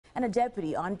and a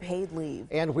deputy on paid leave.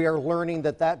 And we are learning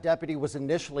that that deputy was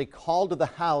initially called to the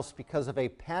house because of a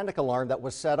panic alarm that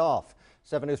was set off.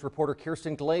 7 News reporter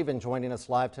Kirsten Glavin joining us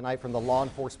live tonight from the law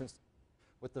enforcement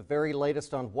with the very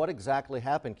latest on what exactly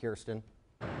happened, Kirsten.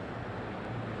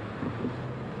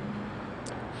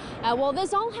 Well,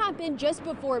 this all happened just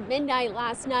before midnight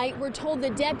last night. We're told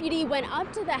the deputy went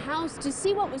up to the house to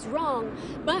see what was wrong,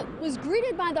 but was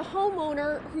greeted by the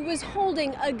homeowner who was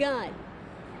holding a gun.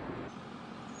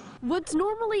 What's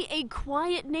normally a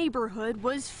quiet neighborhood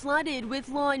was flooded with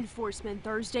law enforcement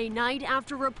Thursday night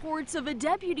after reports of a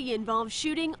deputy-involved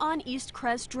shooting on East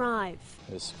Crest Drive.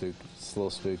 It's spooky. It's a little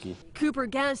spooky. Cooper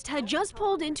Guest had just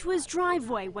pulled into his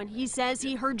driveway when he says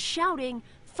he heard shouting,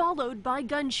 followed by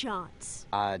gunshots.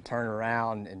 I turned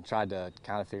around and tried to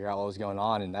kind of figure out what was going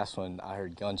on, and that's when I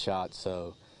heard gunshots.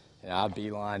 So I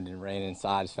beelined and ran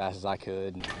inside as fast as I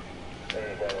could.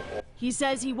 He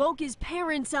says he woke his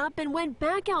parents up and went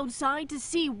back outside to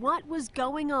see what was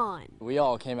going on. We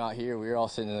all came out here. We were all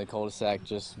sitting in the cul-de-sac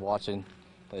just watching.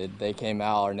 They came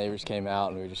out, our neighbors came out,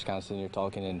 and we were just kind of sitting here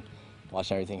talking and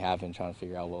watching everything happen, trying to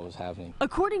figure out what was happening.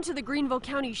 According to the Greenville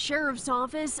County Sheriff's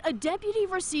Office, a deputy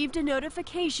received a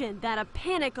notification that a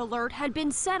panic alert had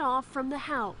been set off from the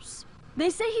house. They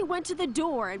say he went to the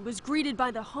door and was greeted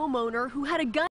by the homeowner who had a gun.